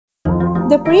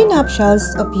The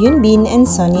prenuptials of Hyunbin and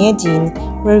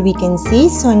Sonyejin, where we can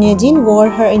see Sonyejin wore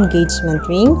her engagement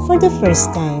ring for the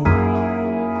first time.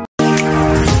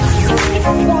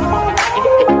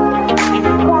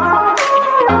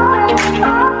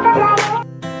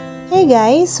 Hey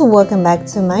guys, welcome back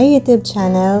to my YouTube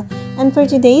channel, and for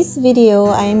today's video,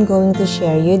 I am going to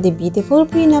share you the beautiful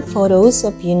prenup photos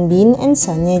of Hyunbin and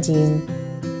Sonyejin.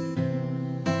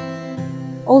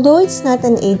 Although it's not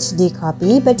an HD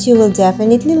copy, but you will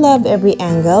definitely love every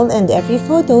angle and every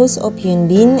photos of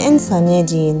Hyunbin and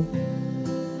Sonyejin.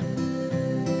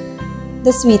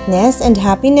 The sweetness and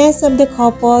happiness of the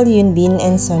couple Hyunbin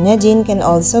and Sonyejin can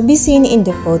also be seen in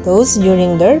the photos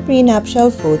during their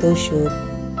prenuptial photo shoot.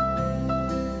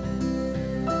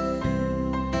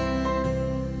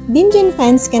 Binjin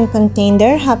fans can contain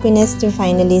their happiness to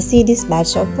finally see this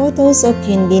batch of photos of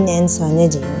Hyunbin and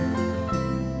Sonyejin,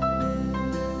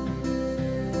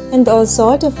 and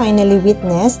also to finally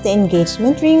witness the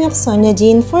engagement ring of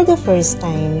Sonyejin for the first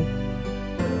time.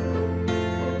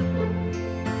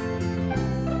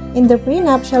 In the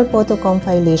prenuptial photo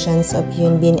compilations of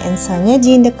Hyunbin and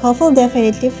Sonyejin, the couple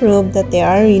definitely proved that they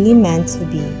are really meant to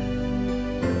be.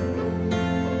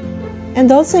 And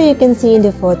also you can see in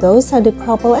the photos how the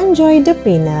couple enjoyed the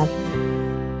prenup.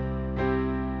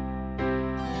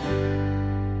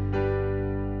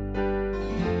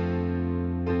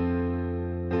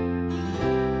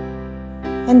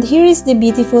 And here is the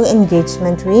beautiful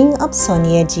engagement ring of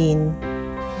Sonyejin.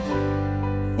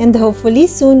 And hopefully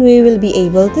soon we will be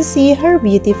able to see her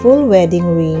beautiful wedding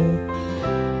ring.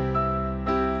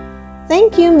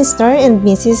 Thank you Mr. and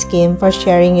Mrs. Kim for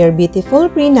sharing your beautiful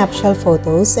prenuptial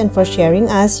photos and for sharing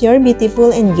us your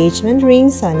beautiful engagement ring,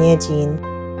 Sonyejin.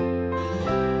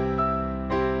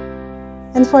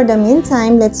 And for the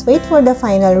meantime, let's wait for the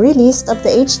final release of the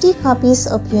HD copies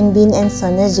of Hyunbin and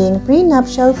Sonyejin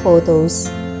prenuptial photos.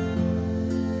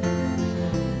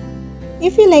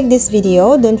 If you like this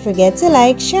video, don't forget to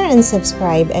like, share, and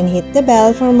subscribe, and hit the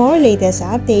bell for more latest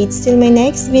updates. Till my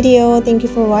next video, thank you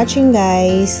for watching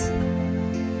guys.